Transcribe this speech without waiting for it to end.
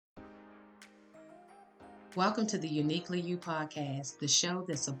Welcome to the Uniquely You podcast, the show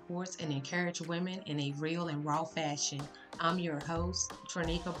that supports and encourages women in a real and raw fashion. I'm your host,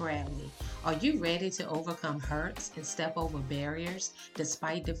 Tronika Bradley. Are you ready to overcome hurts and step over barriers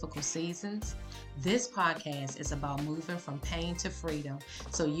despite difficult seasons? This podcast is about moving from pain to freedom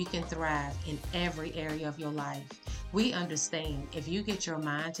so you can thrive in every area of your life. We understand if you get your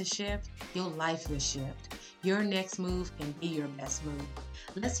mind to shift, your life will shift. Your next move can be your best move.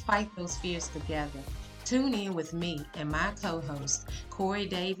 Let's fight those fears together. Tune in with me and my co-hosts, Corey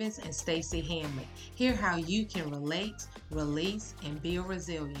Davis and Stacey Hamlet. Hear how you can relate, release, and build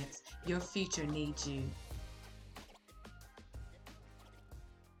resilience. Your future needs you.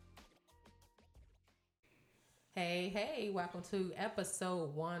 Hey, welcome to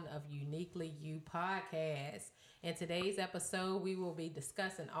episode 1 of Uniquely You podcast. In today's episode, we will be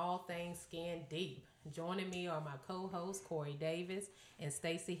discussing all things skin deep. Joining me are my co-hosts, Corey Davis and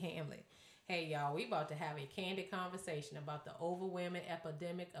Stacey Hamlet. Hey y'all, we about to have a candid conversation about the overwhelming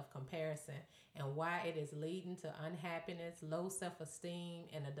epidemic of comparison and why it is leading to unhappiness, low self-esteem,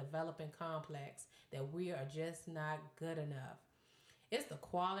 and a developing complex that we are just not good enough. It's the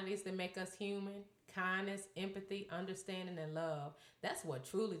qualities that make us human. Kindness, empathy, understanding, and love. That's what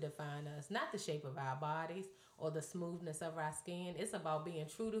truly defines us, not the shape of our bodies or the smoothness of our skin. It's about being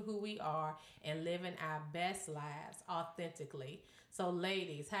true to who we are and living our best lives authentically. So,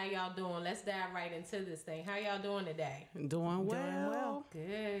 ladies, how y'all doing? Let's dive right into this thing. How y'all doing today? Doing well.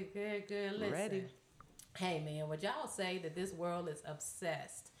 Good. Listen. Ready. Hey, man, would y'all say that this world is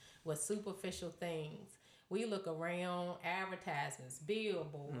obsessed with superficial things? We look around, advertisements,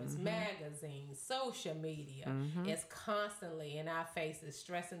 billboards, magazines, social media. It's constantly in our faces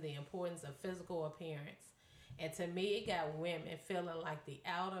stressing the importance of physical appearance. And to me, it got women feeling like the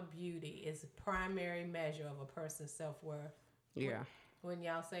outer beauty is the primary measure of a person's self-worth. Yeah. Wouldn't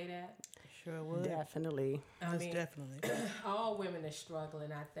y'all say that? Sure would. Definitely. I mean, Definitely. all women are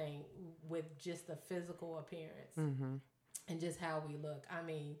struggling, I think, with just the physical appearance and just how we look. I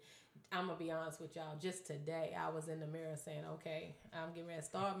mean, I'm going to be honest with y'all. Just today, I was in the mirror saying, okay, I'm getting ready to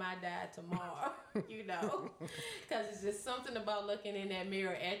start my diet tomorrow, because it's just something about looking in that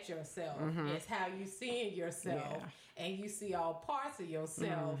mirror at yourself. It's how you seeing yourself, and you see all parts of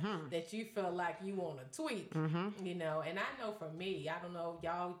yourself that you feel like you want to tweak, And I know for me, I don't know,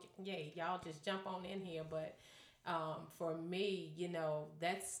 y'all just jump on in here, but for me,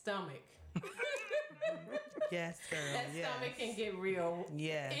 that stomach. Yes, girl. That stomach can get real.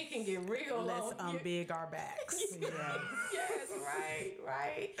 Yes. It can get real. Let's unbig our backs. Yes,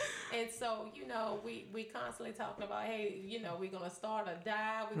 right. And so, we constantly talking about, hey, we're going to start a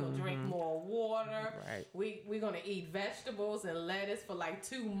diet. We're going to drink more water. Right. We're going to eat vegetables and lettuce for like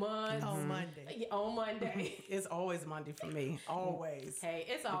 2 months. On Monday. On Monday. It's always Monday for me. Always. Hey,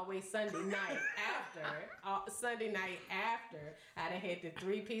 it's always Sunday night after I done had the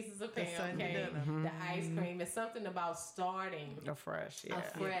 3 pieces of pancake, the ice cream. It's something about starting Afresh.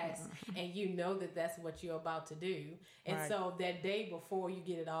 and you know that's what you're about to do. And Right. so that day before you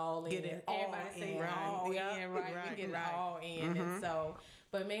get it all in. Get it all Everybody say in. all in, Right. right? Right. We get it Right. all in. And so,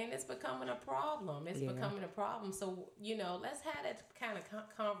 but man, it's becoming a problem. It's becoming a problem. So, let's have that kind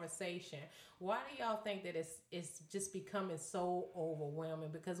of conversation. Why do y'all think that it's just becoming so overwhelming?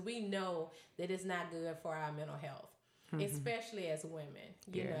 Because we know that it's not good for our mental health. Especially as women,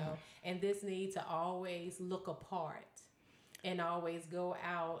 you know, and this need to always look apart and always go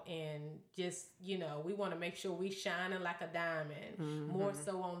out and just, we want to make sure we shining like a diamond, more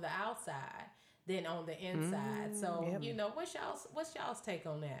so on the outside than on the inside. So, what's y'all's take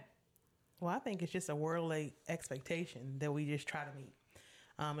on that? Well, I think it's just a worldly expectation that we just try to meet.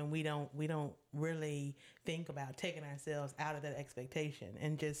 And we don't really think about taking ourselves out of that expectation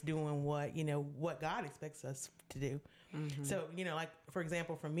and just doing what God expects us to do. So, like, for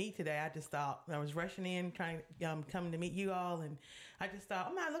example, for me today, I just thought I was rushing in, trying coming to meet you all. And I just thought,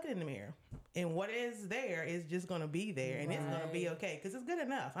 I'm not looking in the mirror, and what is there is just going to be there, and it's going to be okay. 'Cause it's good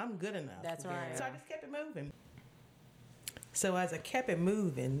enough. I'm good enough. That's right. So I just kept it moving. So as I kept it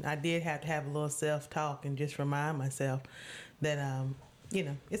moving, I did have to have a little self-talk and just remind myself that,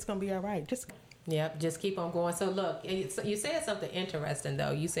 it's going to be all right. Yep, just keep on going. So look, you said something interesting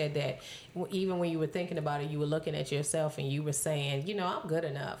though. You said that even when you were thinking about it, you were looking at yourself and you were saying, I'm good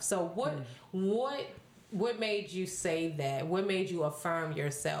enough. So what made you say that? What made you affirm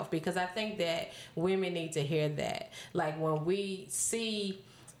yourself? Because I think that women need to hear that. Like when we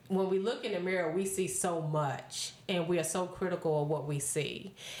look in the mirror, we see so much and we are so critical of what we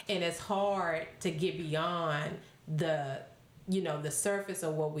see. And it's hard to get beyond the surface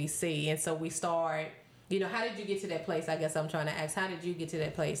of what we see. And so we start how did you get to that place? I guess I'm trying to ask, how did you get to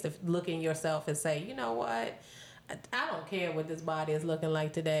that place to look in yourself and say, you know what? I don't care what this body is looking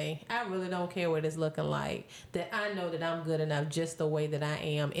like today. I really don't care what it's looking like. That I know that I'm good enough just the way that I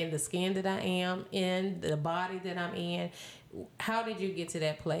am, in the skin that I am, in the body that I'm in. How did you get to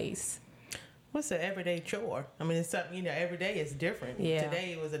that place? What's an everyday chore? I mean, it's something, every day is different. Yeah.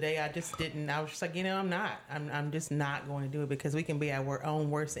 Today was a day I just didn't, I was just like, I'm just not going to do it, because we can be our own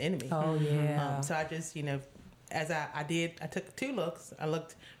worst enemy. Oh, yeah. So I just, as I took 2 looks. I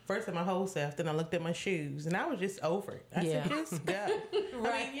looked first at my whole self, then I looked at my shoes, and I was just over it. I said, just go.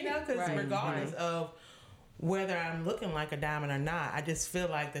 Right. I mean, because regardless of whether I'm looking like a diamond or not, I just feel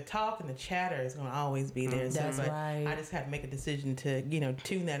like the talk and the chatter is going to always be there. That's right. I just have to make a decision to,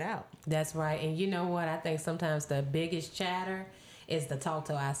 tune that out. That's right. And you know what? I think sometimes the biggest chatter is to talk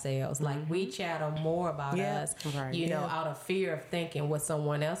to ourselves. Like, we chatter more about us, out of fear of thinking what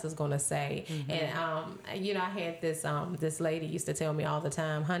someone else is going to say. And, I had this lady used to tell me all the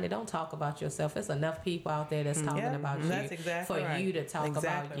time, honey, don't talk about yourself. There's enough people out there that's talking about you exactly for you to talk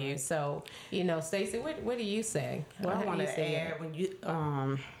about you. So, Stacey, what do you say? Well, I want to add,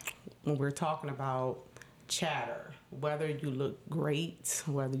 when we're talking about chatter, whether you look great,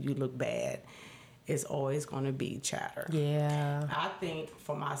 whether you look bad, it's always going to be chatter. Yeah. I think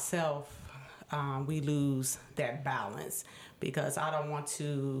for myself, we lose that balance, because I don't want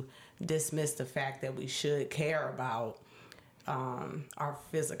to dismiss the fact that we should care about our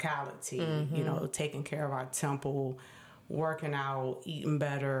physicality, taking care of our temple, working out, eating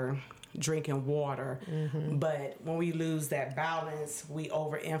better, drinking water. But when we lose that balance, we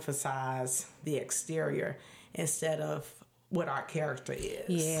overemphasize the exterior instead of what our character is.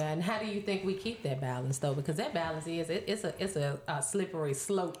 Yeah, and how do you think we keep that balance, though? Because that balance it's a slippery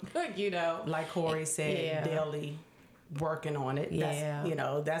slope, Like Corey said, daily working on it.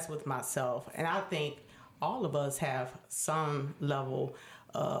 Yeah. That's with myself. And I think all of us have some level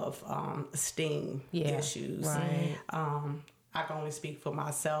of esteem issues. Right. I can only speak for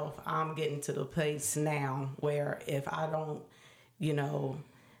myself. I'm getting to the place now where if I don't,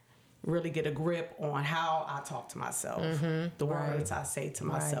 really get a grip on how I talk to myself, the words I say to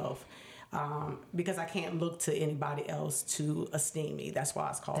myself, because I can't look to anybody else to esteem me. That's why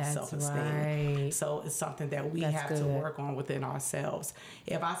it's called self-esteem. Right. So it's something that we have to work on within ourselves.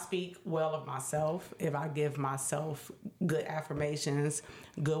 If I speak well of myself, if I give myself good affirmations,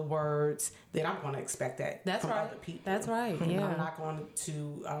 good words, then I'm going to expect that from other people. That's right. Yeah. I'm not going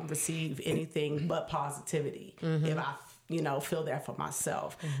to receive anything but positivity if I feel that for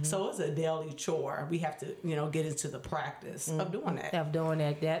myself. So it's a daily chore. We have to, get into the practice of doing that.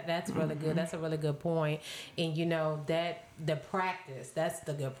 That's really good. That's a really good point. And that the practice, that's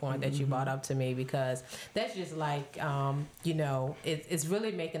the good point that you brought up to me, because that's just like, it's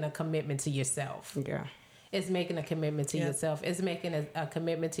really making a commitment to yourself. Yeah. It's making a commitment to yourself. It's making a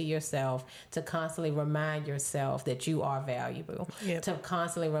commitment to yourself to constantly remind yourself that you are valuable, to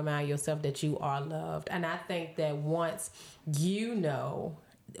constantly remind yourself that you are loved. And I think that once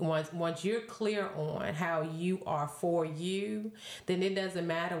once you're clear on how you are for you, then it doesn't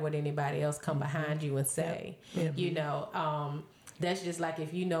matter what anybody else come behind you and say. That's just like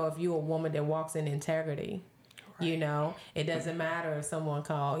if you're a woman that walks in integrity. It doesn't matter if someone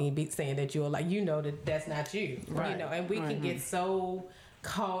call and be saying that you're like, that that's not you. Right. And we can get so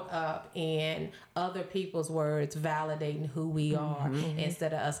caught up in other people's words validating who we are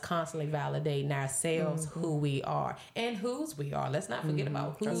instead of us constantly validating ourselves, who we are and whose we are. Let's not forget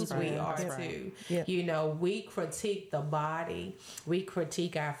about whose we are too. Yep. We critique the body, we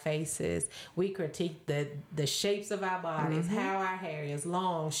critique our faces, we critique the shapes of our bodies, how our hair is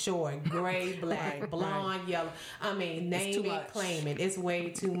long, short, gray, black, blonde, yellow. I mean, name it, claim it. It's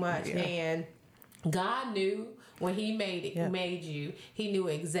way too much. And God knew when he made you, he knew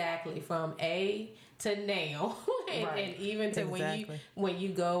exactly from A to now. and even to when you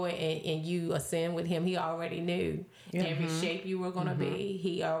go and you ascend with him, he already knew every shape you were going to be.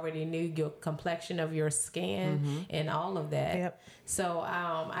 He already knew your complexion of your skin and all of that. Yep. So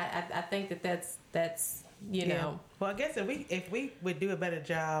I think that's Well, I guess if we would do a better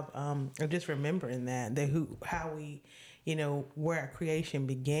job of just remembering how we where our creation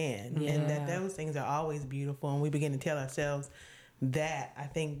began, and that those things are always beautiful, and we begin to tell ourselves that, I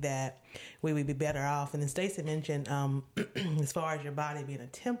think that we would be better off. And then Stacey mentioned, as far as your body being a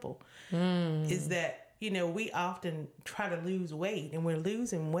temple, is that, we often try to lose weight, and we're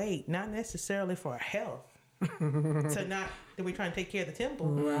losing weight not necessarily for our health. So not that we're trying to take care of the temple.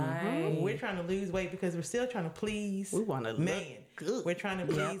 Right. We're trying to lose weight because we're still trying to please man. Good. We're trying to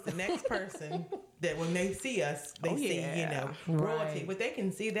please the next person that when they see us, they see, royalty. Right. But they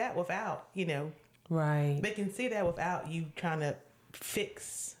can see that without, Right. They can see that without you trying to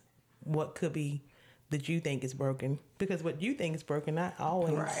fix what could be that you think is broken, because what you think is broken not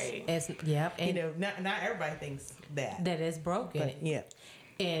always Right. And not everybody thinks that is broken. but yeah.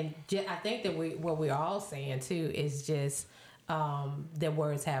 And I think that what we're all saying too is just that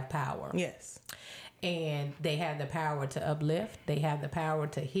words have power. Yes. And they have the power to uplift. They have the power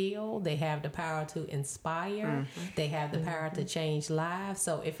to heal. They have the power to inspire. They have the power to change lives.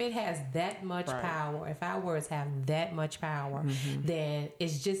 So if it has that much power, if our words have that much power, then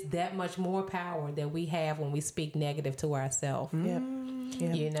it's just that much more power that we have when we speak negative to ourselves. Yep.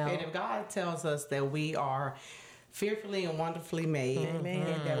 Yep. You know, And if God tells us that we are fearfully and wonderfully made, and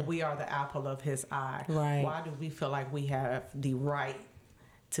that we are the apple of His eye, Right. why do we feel like we have the right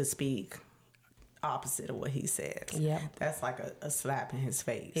to speak opposite of what He says? Yep. That's like a slap in His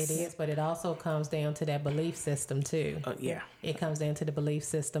face. it is, but it also comes down to that belief system too. Yeah. It comes down to the belief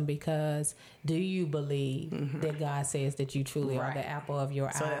system, because do you believe that God says that you truly are Right. the apple of your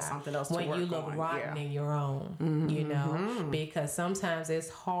eye? So that's something else to when work you look on, rotten yeah. in your own, you know, because sometimes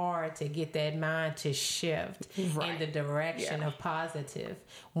it's hard to get that mind to shift in the direction Yeah. of positive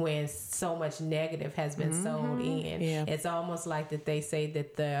when so much negative has been sold in. Yeah. It's almost like that they say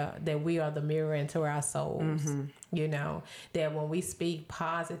that that we are the mirror into our souls. You know, that when we speak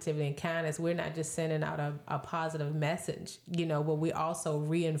positively and kindness, we're not just sending out a positive message, you know, but we're also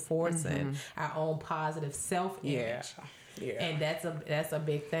reinforcing our own positive self-image. Yeah. Yeah. And that's a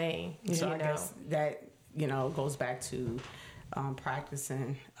big thing. So you I know? guess that, goes back to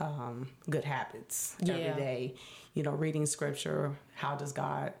practicing good habits every Yeah. day. Reading scripture. How does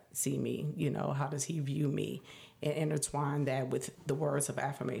God see me? How does He view me? And intertwine that with the words of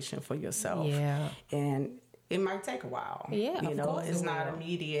affirmation for yourself. Yeah. And it might take a while. Yeah, of course it's it not will.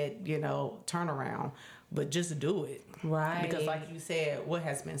 immediate, turnaround, but just do it. Right. Because like you said, what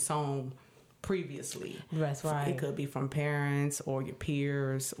has been sown previously. That's right. It could be from parents or your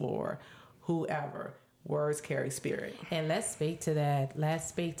peers or whoever. Words carry spirit. And let's speak to that.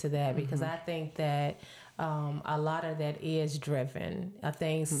 Because I think that a lot of that is driven. I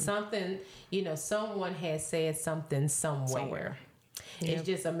think something, someone has said something somewhere. It's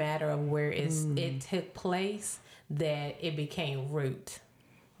just a matter of where it took place that it became root.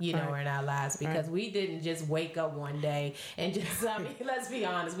 In our lives, because we didn't just wake up one day and just, let's be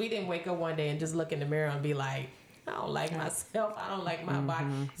honest, we didn't wake up one day and just look in the mirror and be like, I don't like myself, I don't like my body.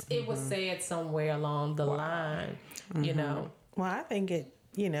 It was said somewhere along the line, Well, I think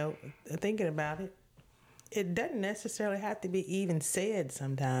thinking about it, it doesn't necessarily have to be even said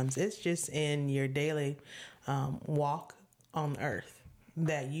sometimes. It's just in your daily walk on earth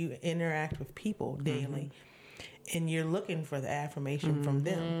that you interact with people daily. And you're looking for the affirmation from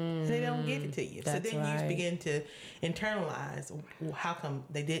them, and they don't give it to you. That's so then right. you begin to internalize, how come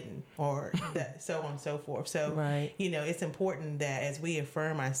they didn't, or that, so on and so forth. So, Right. It's important that as we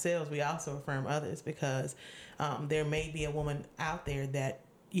affirm ourselves, we also affirm others, because there may be a woman out there that,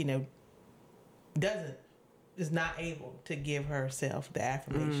 is not able to give herself the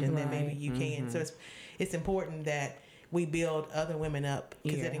affirmation that maybe you can. So it's important that we build other women up,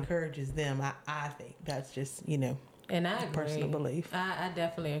 because it encourages them. I think that's just, And I agree. personal belief. I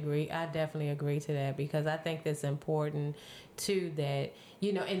definitely agree. I definitely agree to that, because I think that's important too, that,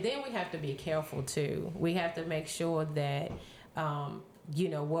 and then we have to be careful too. We have to make sure that,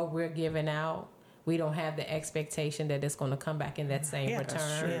 what we're giving out, we don't have the expectation that it's going to come back in that same That's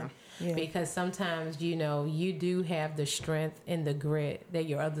return. true. Yeah. Because sometimes, you do have the strength and the grit that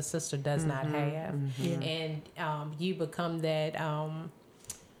your other sister does not have. And you become that,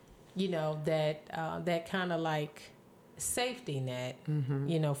 that kind of like safety net, for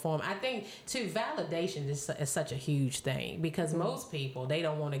them. I think too, validation is such a huge thing, because most people, they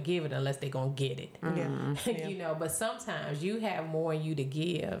don't want to give it unless they're going to get it. But sometimes you have more in you to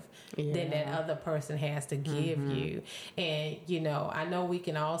give than that other person has to give you. And, I know we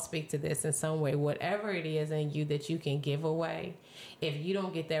can all speak to this in some way. Whatever it is in you that you can give away, if you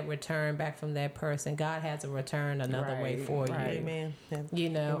don't get that return back from that person, God has a return another way for you. Amen.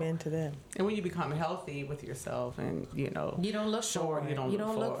 Yeah. Amen to that. And when you become healthy with yourself and, you don't look for it. you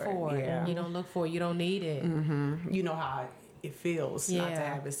don't look for it. Yeah. You don't look for it. You don't need it. You know how it feels not to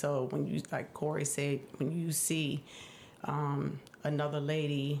Yeah. have it. So when you, like Corey said, when you see another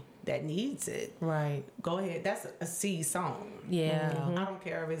lady that needs it, Right. go ahead. That's a seed sown. Yeah. I don't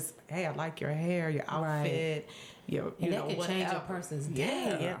care if it's, hey, I like your hair, your outfit, your, And that know, could whatever. change a person's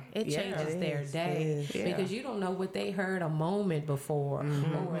day. Yeah. It changes It their is. day. It is. Because Yeah. you don't know what they heard a moment before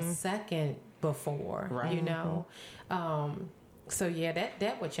or a second before. Right. So yeah,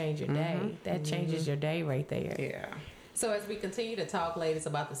 that would change your day. That changes your day right there. Yeah. So as we continue to talk, ladies,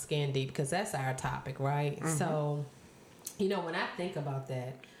 about the skin deep, because that's our topic, right? So, when I think about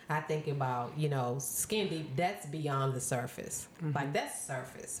that, I think about, skin deep, that's beyond the surface. Like, that's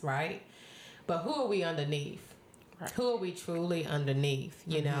surface, right? But who are we underneath? Right. Who are we truly underneath,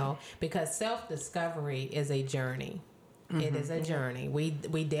 know? Because self-discovery is a journey. It is a journey.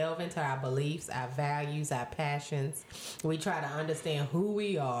 We delve into our beliefs, our values, our passions. We try to understand who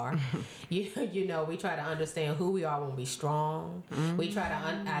we are. We try to understand who we are when we're strong. We try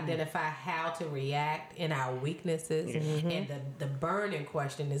to identify how to react in our weaknesses. And the burning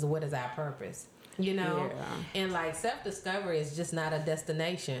question is, what is our purpose? And like self-discovery is just not a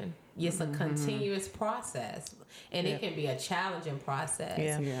destination. It's a continuous process. And it can be a challenging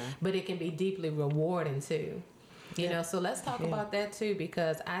process. But it can be deeply rewarding too. So let's talk about that too,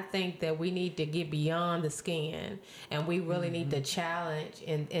 because I think that we need to get beyond the skin and we really need to challenge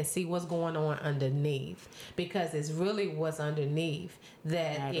and see what's going on underneath, because it's really what's underneath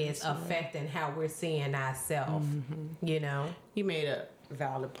that is affecting how we're seeing ourselves, You made a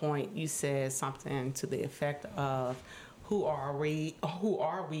valid point. You said something to the effect of who are we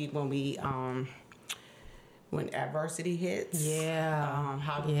when adversity hits?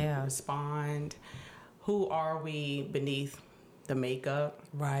 How do we respond? Who are we beneath the makeup?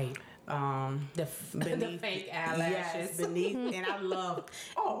 Right. The fake eyelashes. Yes, beneath, and I love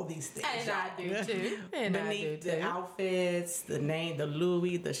all these things. And I do too. Beneath the outfits, the name, the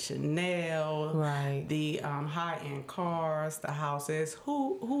Louis, the Chanel, right? The high-end cars, the houses.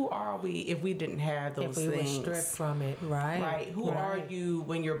 Who are we if we didn't have those things? If we were stripped from it, right? Right. Who are you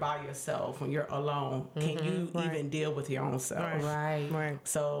when you're by yourself, when you're alone? Can you even deal with your own self? Right.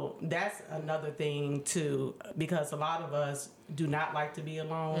 So that's another thing too, because a lot of us do not like to be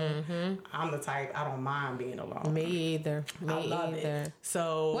alone. I'm the type, I don't mind being alone. Me either. I love it.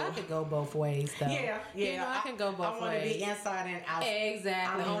 So I could go both ways though. Yeah. I can go both ways. I want to be inside and out.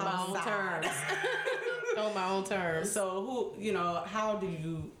 Exactly. On my own terms. On my own terms. So how do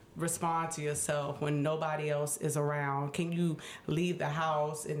you respond to yourself when nobody else is around? Can you leave the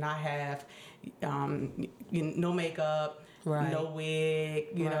house and not have no makeup, no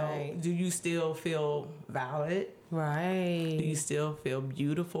wig? Do you still feel valid? Right. Do you still feel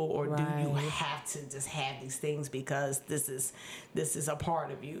beautiful, or do you have to just have these things because this is a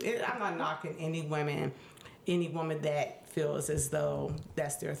part of you? I'm not knocking any woman that feels as though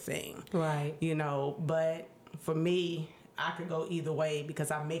that's their thing. Right. But for me, I could go either way because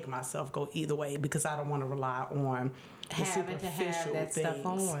I make myself go either way because I don't want to rely on having to have that things. Stuff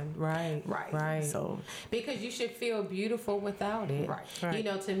on. Right. So because you should feel beautiful without it.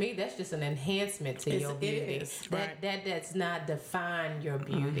 Right. To me, that's just an enhancement to your beauty. It is. That does not define your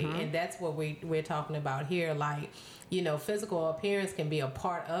beauty, and that's what we're talking about here. Like, physical appearance can be a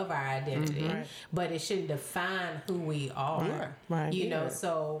part of our identity, but it shouldn't define who we are.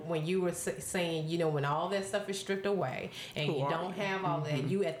 So when you were saying, when all that stuff is stripped away and you don't have all that,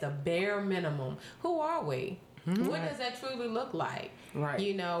 you at the bare minimum, who are we? What does that truly look like? Right.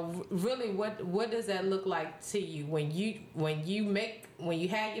 Really, what does that look like to you when you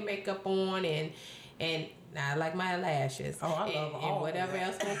have your makeup on and I like my lashes. Oh, I love all and whatever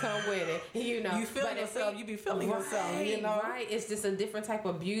else gonna come with it. You feel yourself. You be feeling yourself. Right. It's just a different type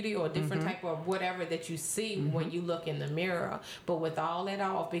of beauty or a different type of whatever that you see when you look in the mirror. But with all that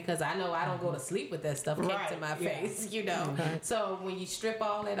off, because I know I don't go to sleep with that stuff kept in my face. So when you strip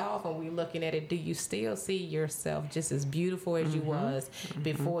all that off and we're looking at it, do you still see yourself just as beautiful as you was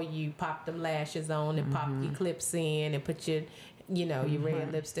before you pop them lashes on and pop your clips in and put your your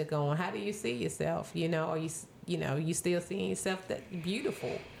red lipstick on? How do you see yourself? Are you still seeing yourself that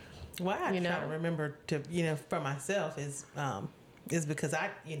beautiful? Well, I try to remember to for myself is because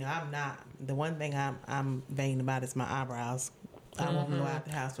I'm not, the one thing I'm vain about is my eyebrows. I won't go out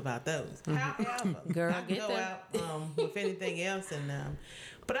the house without those. However, girl, I can go out with anything else,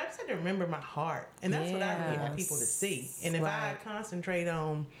 but I just have to remember my heart, and that's what I really want people to see. And if I concentrate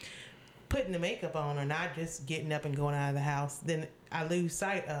on putting the makeup on or not just getting up and going out of the house, then I lose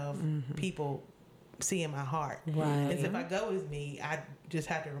sight of people seeing my heart. Right. And so if I go with me, I just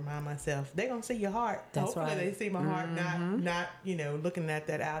have to remind myself they're gonna see your heart. That's Hopefully they see my heart, not looking at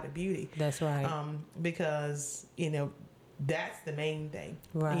that outer beauty. That's right. Because that's the main thing.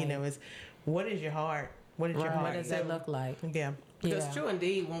 Right. Is what is your heart? What is your heart? What does it look like? Yeah. Because it's true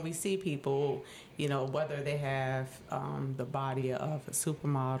indeed, when we see people, whether they have the body of a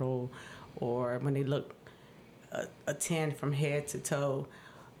supermodel or when they look a 10 from head to toe,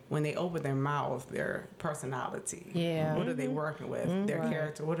 when they open their mouth, their personality. Yeah. What are they working with? Their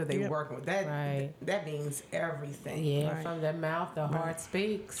character. What are they working with? That means everything. Yeah, from the mouth, the heart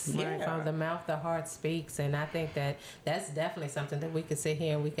speaks. Yeah. From the mouth, the heart speaks. And I think that that's definitely something that we could sit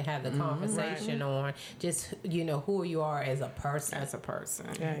here and we can have the conversation on. Just, who you are as a person. As a person.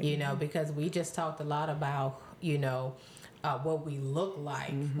 Because we just talked a lot about, what we look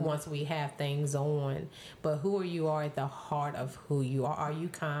like once we have things on. But who you are at the heart of who you are. Are you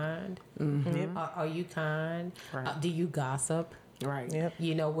kind? Are you kind? Right. Do you gossip? Right. Yep.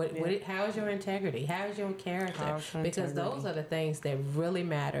 How is your integrity? How is your character? Because those are the things that really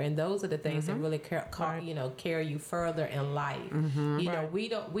matter, and those are the things that really carry you further in life. We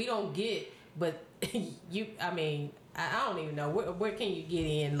don't get, but I don't even know where can you get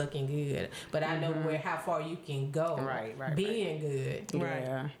in looking good, but I know how far you can go. Right. Being good.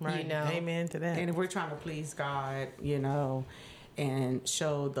 Yeah. Right. Amen to that. And if we're trying to please God, and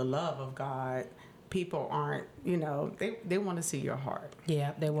show the love of God, people aren't, they want to see your heart.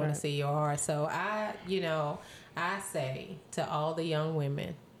 Yeah, they want to see your heart. So I say to all the young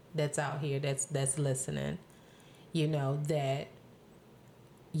women that's out here that's listening, that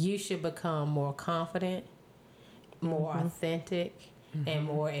you should become more confident, more authentic, and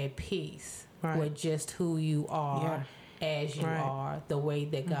more at peace with just who you are. As you are, the way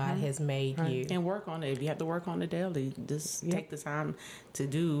that God has made you. And work on it. If you have to work on it daily, just take the time to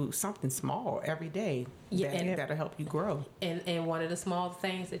do something small every day. That'll help you grow. And one of the small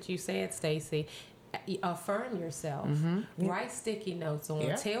things that you said, Stacey, affirm yourself. Write sticky notes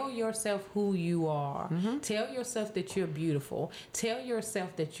on. Tell yourself who you are. Tell yourself that you're beautiful. Tell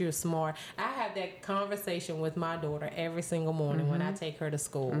yourself that you're smart. I have that conversation with my daughter every single morning when I take her to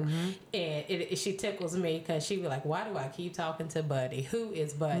school. And she tickles me because she be like, why do I keep talking to Buddy? Who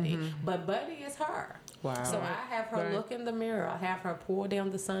is Buddy? But Buddy is her. Wow. So I have her look in the mirror. I have her pull down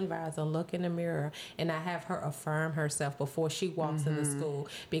the sun visor and look in the mirror. And I have her affirm herself before she walks into school,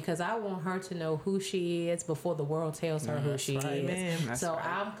 because I want her to know who she is before the world tells her who she is. So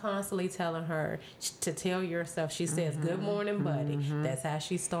I'm constantly telling her to tell yourself. She says, good morning, Buddy. That's how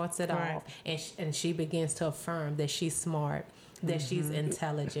she starts it off. And she begins to affirm that she's smart, that she's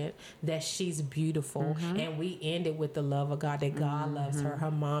intelligent, that she's beautiful. And we end it with the love of God, that God loves her,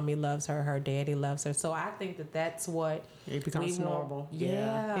 her mommy loves her, her daddy loves her. So I think that that's what it becomes normal.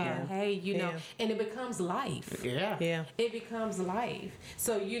 Yeah. Hey, and it becomes life. Yeah. It becomes life.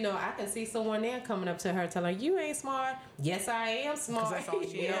 So, I can see someone there coming up to her telling her, you ain't smart. Yes, I am smart. Because that's all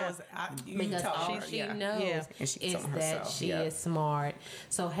she knows. Because all she knows is that she is smart.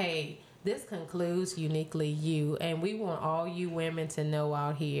 So, hey, this concludes Uniquely You, and we want all you women to know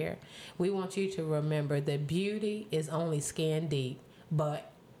out here, we want you to remember that beauty is only skin deep,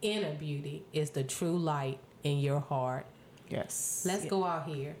 but inner beauty is the true light in your heart. Yes. Let's go out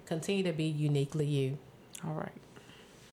here. Continue to be uniquely you. All right.